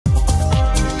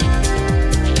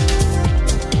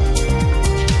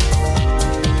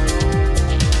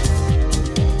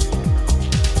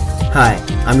High,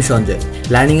 আমি Sanjay.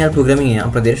 Learning আর প্রোগ্রামিংয়ে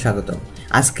আপনাদের স্বাগতম।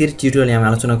 আজকের টিউটোরিয়ালে আমি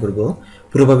আলোচনা করব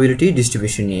প্রবাবিলিটি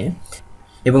ডিস্ট্রিবিউশন নিয়ে,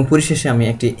 এবং পরিশেষে আমি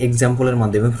একটি এক্সাম্পলের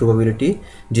মাধ্যমে প্রবাবিলিটি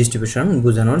ডিস্ট্রিবিউশন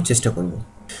বোঝানোর চেষ্টা করব।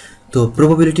 তো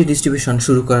প্রবাবিলিটি ডিস্ট্রিবিউশন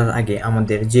শুরু করার আগে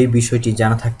আমাদের যে বিষয়টি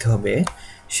জানা থাকতে হবে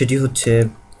সেটি হচ্ছে,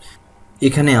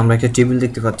 এখানে আমরা একটা টেবিল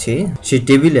দেখতে পাচ্ছি। সেই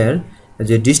টেবিলের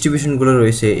যে ডিস্ট্রিবিউশনগুলো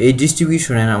রয়েছে, এই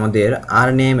ডিস্ট্রিবিউশনের আমাদের আর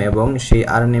নেম এবং সেই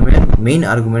আর নেমের মেইন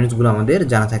আর্গুমেন্টসগুলো আমাদের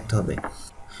জানা থাকতে হবে।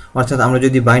 অর্থাৎ আমরা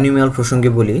যদি বাইনোমিয়াল প্রসঙ্গে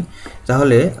বলি,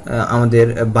 তাহলে আমাদের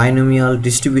বাইনোমিয়াল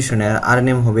ডিস্ট্রিবিউশনের আর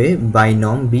নেম হবে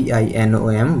বাইনম,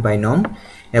 BINOM, বাইনম,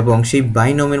 এবং সেই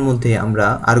বাইনমের মধ্যে আমরা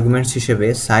আর্গুমেন্টস হিসেবে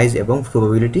সাইজ এবং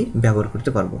প্রবাবিলিটি ব্যবহার করতে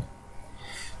পারবো।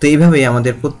 তো এইভাবেই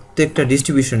আমাদের প্রত্যেকটা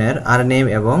ডিস্ট্রিবিউশনের আর নেম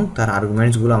এবং তার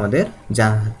আর্গুমেন্টসগুলো আমাদের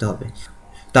জানা থাকতে হবে।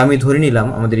 তো আমি ধরে নিলাম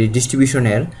আমাদের এই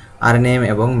ডিস্ট্রিবিউশনের আর নেম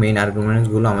এবং মেইন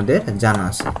আর্গুমেন্টসগুলো আমাদের জানা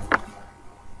আছে।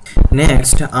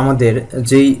 নেক্সট আমাদের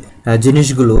যেই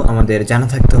জিনিসগুলো আমাদের জানা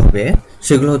থাকতে হবে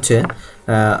সেগুলো হচ্ছে,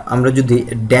 আমরা যদি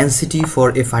density for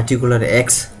a particular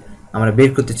x আমরা বের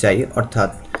করতে চাই, অর্থাৎ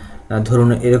ধরুন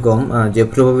এরকম যে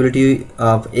প্রবাবিলিটি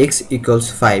অফ এক্স ইকুয়ালস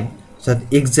 5, অর্থাৎ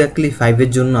এক্স্যাক্টলি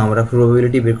 5-এর জন্য আমরা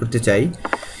প্রবাবিলিটি বের করতে চাই,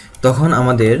 তখন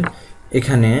আমাদের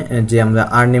এখানে যে আমরা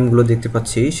আর নেমগুলো দেখতে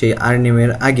পাচ্ছি সেই আর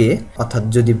নেমের আগে, অর্থাৎ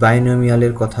যদি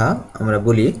বাইনোমিয়ালের কথা আমরা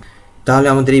বলি, তাহলে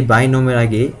আমাদের এই বাইনোমের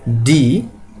আগে ডি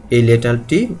এই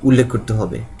লেটারটি উল্লেখ করতে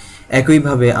হবে।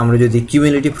 একইভাবে আমরা যদি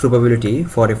cumulative probability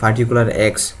for a particular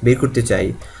x বের করতে চাই,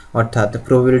 অর্থাৎ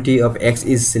probability of x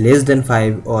is less than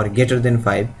 5 or greater than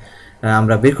 5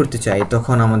 আমরা বের করতে চাই,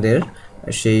 তখন আমাদের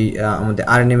সেই আমাদের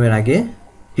আর নেমের আগে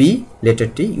পি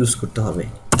লেটারটি ইউজ করতে হবে।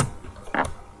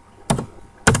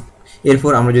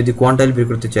 এরপর আমরা যদি কোয়ান্টাইল বের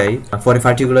করতে চাই for a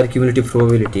particular cumulative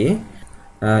probability,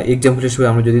 example হিসেবে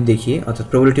আমরা যদি দেখি, অর্থাৎ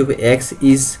probability of x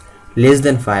is less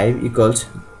than 5 equals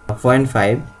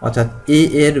 0.5, অর্থাৎ এ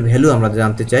এর ভ্যালু আমরা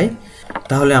জানতে চাই,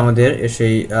 তাহলে আমাদের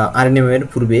সেই আর নেমের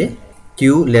পূর্বে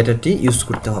কিউ লেটারটি ইউজ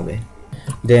করতে হবে।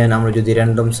 দেন আমরা যদি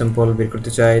র্যান্ডম স্যাম্পল বের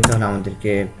করতে চাই, তাহলে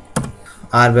আমাদেরকে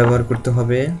আর ব্যবহার করতে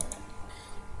হবে।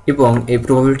 এবং এই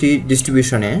প্রবাবিলিটি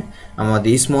ডিস্ট্রিবিউশনে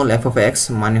আমাদের স্মল এফ অফ এক্স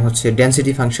মানে হচ্ছে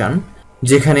ডেন্সিটি ফাংশন,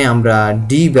 যেখানে আমরা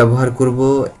ডি ব্যবহার করব,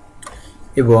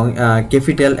 এবং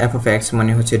ক্যাপিটাল এফ অফ এক্স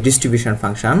মানে হচ্ছে ডিস্ট্রিবিউশন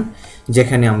ফাংশন,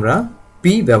 যেখানে আমরা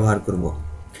পি ব্যবহার করব।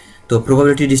 তো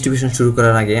প্রবাবিলিটি ডিস্ট্রিবিউশন শুরু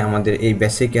করার আগে আমাদের এই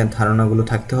বেসিক ধারণাগুলো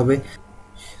থাকতে হবে।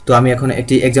 তো আমি এখন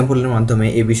একটি এক্সাম্পলের মাধ্যমে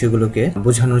এই বিষয়গুলোকে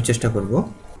বোঝানোর চেষ্টা করব।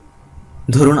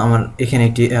 ধরুন আমার এখানে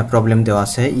একটি প্রবলেম দেওয়া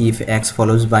আছে, if x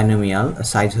follows binomial,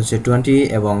 size হচ্ছে 20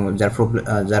 এবং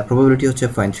যার প্রবাবিলিটি হচ্ছে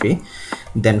 0.3,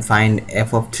 দেন ফাইন্ড এফ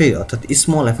অফ 3, অর্থাৎ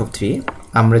স্মল এফ অফ 3।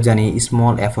 আমরা জানি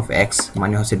স্মল এফ অফ এক্স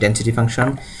মানে হচ্ছে ডেন্সিটি ফাংশন,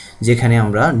 যেখানে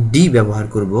আমরা ডি ব্যবহার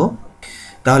করব।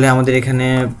 তাহলে আমাদের এখানে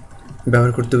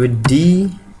ব্যবহার করতে হবে ডি,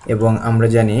 এবং আমরা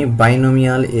জানি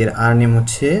বাইনোমিয়াল এর আর নেম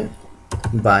হচ্ছে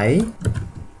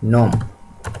বাইনম,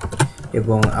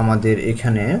 এবং আমাদের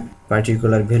এখানে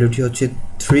পার্টিকুলার ভ্যালুটি হচ্ছে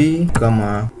 3,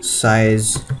 সাইজ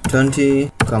 20,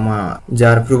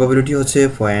 যার প্রবাবিলিটি হচ্ছে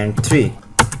 0.3।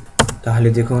 তাহলে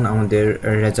দেখুন আমাদের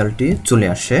রেজাল্টটি চলে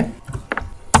আসে।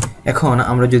 এখন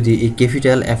আমরা যদি এই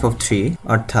ক্যাপিটাল এফ অফ 3,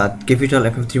 অর্থাৎ ক্যাপিটাল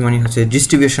এফ অফ 3 মানে হচ্ছে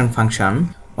ডিস্ট্রিবিউশন ফাংশন,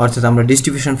 অর্থাৎ আমরা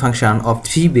ডিস্ট্রিবিউশন ফাংশন অফ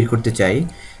 3 বের করতে চাই,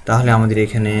 তাহলে আমাদের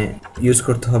এখানে ইউজ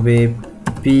করতে হবে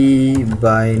পি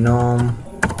বাইনম,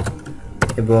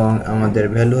 এবং আমাদের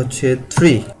ভ্যালু হচ্ছে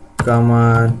 3,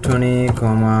 20,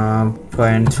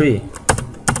 0.3।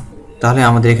 তাহলে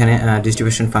আমাদের এখানে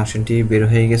ডিস্ট্রিবিউশন ফাংশনটি বের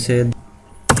হয়ে গেছে।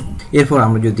 এরপর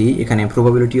আমরা যদি এখানে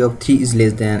probability of 3 is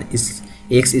less than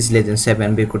x is less than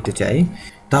 7 বের করতে চাই,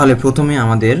 তাহলে প্রথমে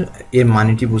আমাদের এর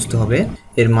মানেটি বুঝতে হবে।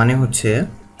 এর মানে হচ্ছে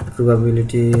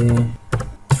probability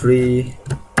 3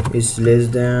 is less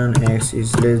than x is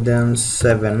less than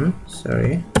 7,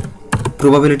 sorry,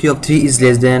 probability of 3 is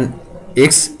less than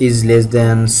x is less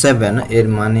than 7 এর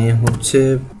মানে হচ্ছে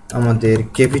আমাদের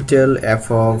capital F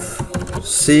of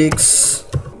 6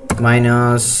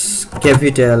 minus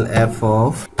capital F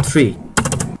of 3।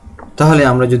 তাহলে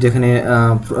আমরা যদি এখানে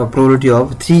probability of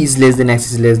 3 is less than x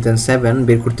is less than 7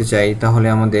 বের করতে চাই, তাহলে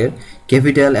আমাদের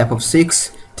ক্যাপিটাল এফ অফ 6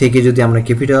 থেকে যদি আমরা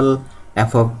ক্যাপিটাল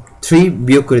এফ অফ 3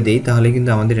 বিয়োগ করে দিই, তাহলে কিন্তু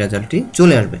আমাদের রেজাল্টটি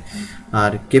চলে আসবে।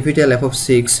 আর ক্যাপিটাল এফ অফ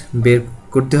 6 বের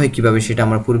করতে হয় কিভাবে সেটা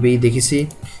আমরা পূর্বেই দেখেছি।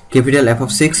 ক্যাপিটাল এফ অফ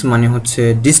 6 মানে হচ্ছে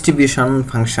ডিস্ট্রিবিউশন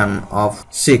ফাংশন অফ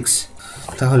 6।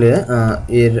 তাহলে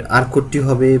এর আর কোডটি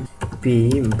হবে পি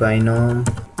বাইনম,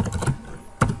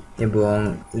 এবং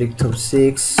লিখতে হবে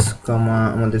 6,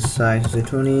 আমাদের সাইজ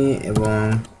 20 এবং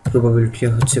প্রবাবিলিটি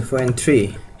হচ্ছে 0.3।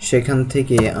 সেখান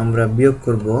থেকে আমরা বিয়োগ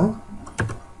করব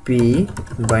পি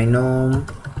বাইনম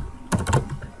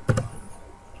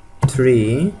 3,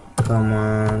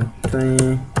 20,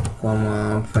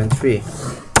 0.3।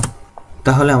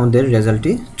 তাহলে আমাদের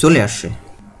রেজাল্টটি চলে আসছে।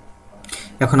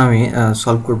 এখন আমি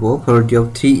সলভ করব probability of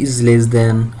 3 is less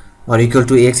than or equal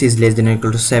to x is less than or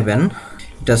equal to 7।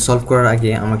 এটা সলভ করার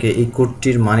আগে আমাকে এই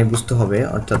কোডটির মানে বুঝতে হবে,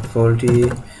 অর্থাৎ probability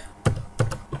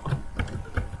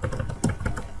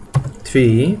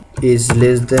 3 is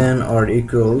less than or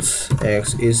equals x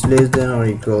is less than or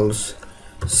equals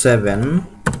 7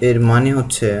 এর মানে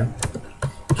হচ্ছে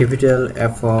capital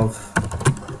f of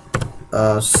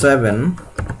 7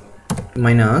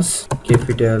 minus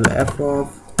capital f of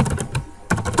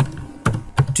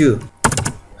 2।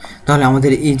 তাহলে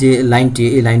আমাদের এই যে লাইনটি,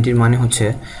 এই লাইনটির মানে হচ্ছে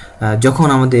যখন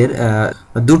আমাদের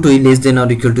দুটোই less than or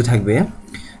equal to থাকবে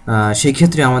সেই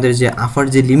ক্ষেত্রে আমাদের যে আপার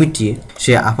যে লিমিটটি,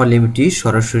 সে আপার লিমিটটি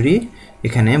সরাসরি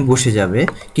এখানে বসে যাবে,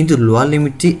 কিন্তু লোয়ার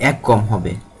লিমিটটি 1 কম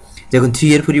হবে। দেখুন 3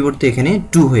 এর পরিবর্তে এখানে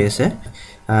 2 হয়েছে।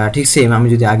 ঠিক সেম আমি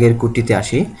যদি আগের কোডটিতে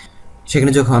আসি,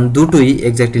 সেখানে যখন দুটোই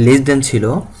এক্স্যাক্টলি লেস দেন ছিল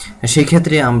সেই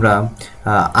ক্ষেত্রে আমরা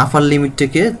আপার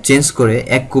লিমিটটাকে চেঞ্জ করে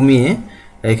 1 কমিয়ে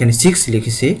এখানে 6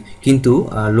 লিখেছি, কিন্তু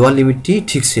লোয়ার লিমিটটি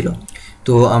ঠিক ছিল।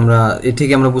 তো আমরা এ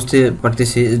থেকে আমরা বুঝতে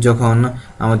পারতেছি যখন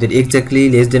আমাদের এক্স্যাক্টলি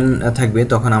লেস দেন থাকবে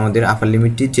তখন আমাদের আপার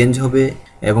লিমিটটি চেঞ্জ হবে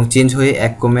এবং চেঞ্জ হয়ে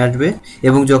 1 কমে আসবে,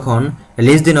 এবং যখন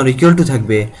less than or equal to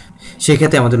থাকবে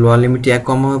সেক্ষেত্রে আমাদের লোয়ার লিমিটটি 1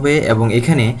 কম হবে এবং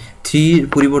এখানে 3 এর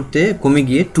পরিবর্তে কমে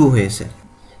গিয়ে 2 হয়েছে।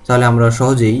 তাহলে আমরা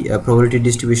সহজেই প্রবাবিলিটি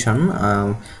ডিস্ট্রিবিউশন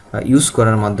ইউজ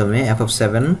করার মাধ্যমে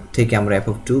f(7) থেকে আমরা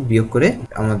f(2) বিয়োগ করে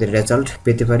আমাদের রেজাল্ট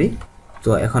পেতে পারি। তো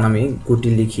এখন আমি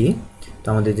কোডটি লিখি। তো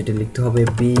আমাদের যেটা লিখতে হবে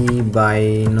p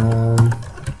বাইনম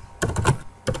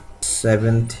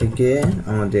 7 থেকে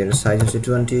আমাদের সাইজ হচ্ছে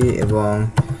 20 এবং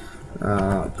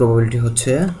প্রবাবিলিটি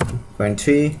হচ্ছে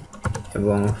 0.3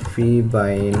 এবং p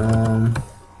বাইনম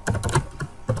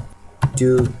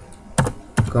 2,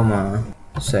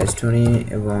 সাইজ 20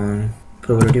 এবং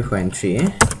প্রবাবিলিটি 0.3।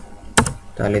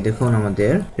 তাহলে দেখুন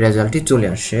আমাদের রেজাল্টটি চলে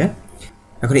আসছে।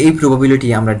 এখন এই প্রবাবিলিটি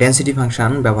আমরা ডেনসিটি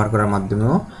ফাংশন ব্যবহার করার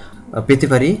মাধ্যমেও পেতে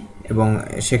পারি এবং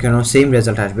সেখানেও সেম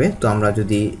রেজাল্ট আসবে। তো আমরা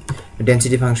যদি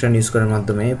ডেনসিটি ফাংশন ইউজ করার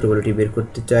মাধ্যমে প্রবাবিলিটি বের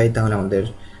করতে চাই তাহলে আমাদের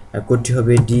কোডটি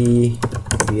হবে ডি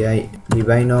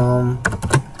বাইনম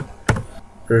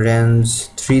রেঞ্জ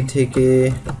 3 থেকে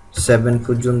 7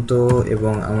 পর্যন্ত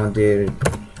এবং আমাদের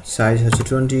সাইজ হচ্ছে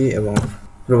 20 এবং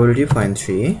প্রবাবিলিটি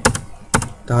 0.3।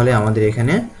 তাহলে আমাদের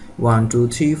এখানে 1 2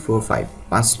 3 4 5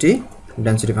 5টি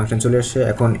ডেনসিটি ফাংশন চলে আসছে।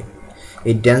 এখন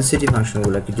এই ডেনসিটি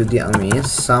ফাংশনগুলোকে যদি আমি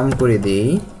সাম করে দেই,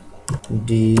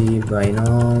 ডি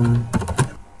বাইনম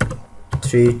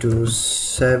 3 to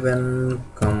 7,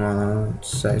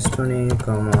 সাইজ 20,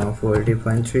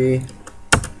 40.3,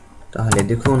 তাহলে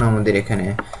দেখুন আমাদের এখানে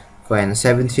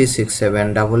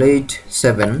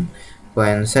 0.7367887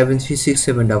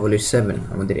 0.7367887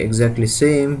 আমাদের এক্স্যাক্টলি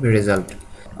সেম রেজাল্ট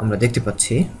আমরা দেখতে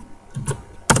পাচ্ছি।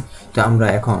 তো আমরা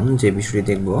এখন যে বিষয়টি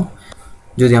দেখব,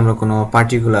 যদি আমরা কোনো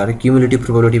পার্টিকুলার কিউমুলেটিভ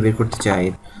প্রবাবিলিটি বের করতে চাই,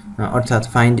 অর্থাৎ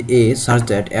find a such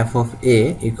that f of a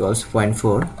equals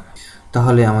 0.4,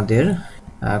 তাহলে আমাদের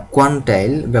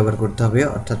কোয়ান্টাইল ব্যবহার করতে হবে।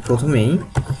 অর্থাৎ প্রথমেই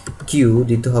কিউ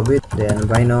দিতে হবে, দেন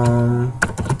বাইনম,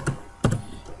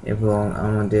 এবং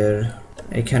আমাদের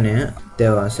এখানে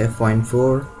দেওয়া আছে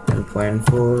 0.4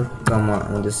 0.4,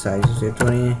 আমাদের সাইজ হচ্ছে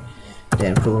 20,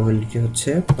 দেন প্রবাবিলিটি হচ্ছে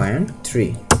 0.3।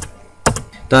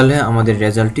 তাহলে আমাদের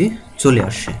রেজাল্টটি চলে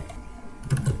আসে।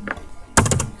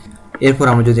 এরপর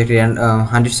আমরা যদি একটা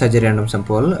 100 সাইজের র্যান্ডম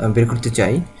স্যাম্পল বের করতে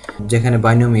চাই, যেখানে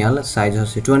বাইনোমিয়াল সাইজ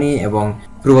হচ্ছে 20 এবং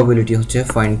প্রবাবিলিটি হচ্ছে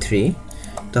 0.3,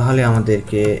 তাহলে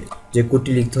আমাদেরকে যে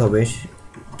কোডটি লিখতে হবে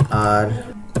আর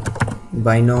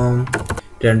বাইনম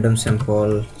র্যান্ডম স্যাম্পল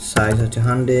সাইজ হচ্ছে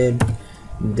 100,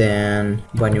 দেন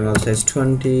বাইনোমিয়াল সাইজ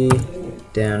 20,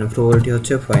 দেন প্রবাবিলিটি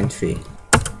হচ্ছে 0.3।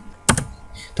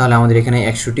 তাহলে আমাদের এখানে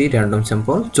 100টি র্যান্ডম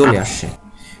স্যাম্পল চলে আসছে।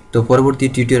 তো পরবর্তী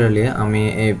টিউটোরিয়ালে আমি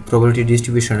এই প্রবাবিলিটি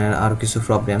ডিস্ট্রিবিউশনের আরও কিছু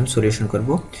প্রবলেম সলিউশন করব।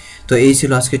 তো এই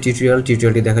ছিল আজকে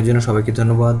টিউটোরিয়ালটি দেখার জন্য সবাইকে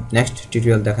ধন্যবাদ। নেক্সট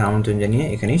টিউটোরিয়াল দেখার আমন্ত্রণ জানিয়ে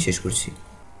এখানেই শেষ করছি।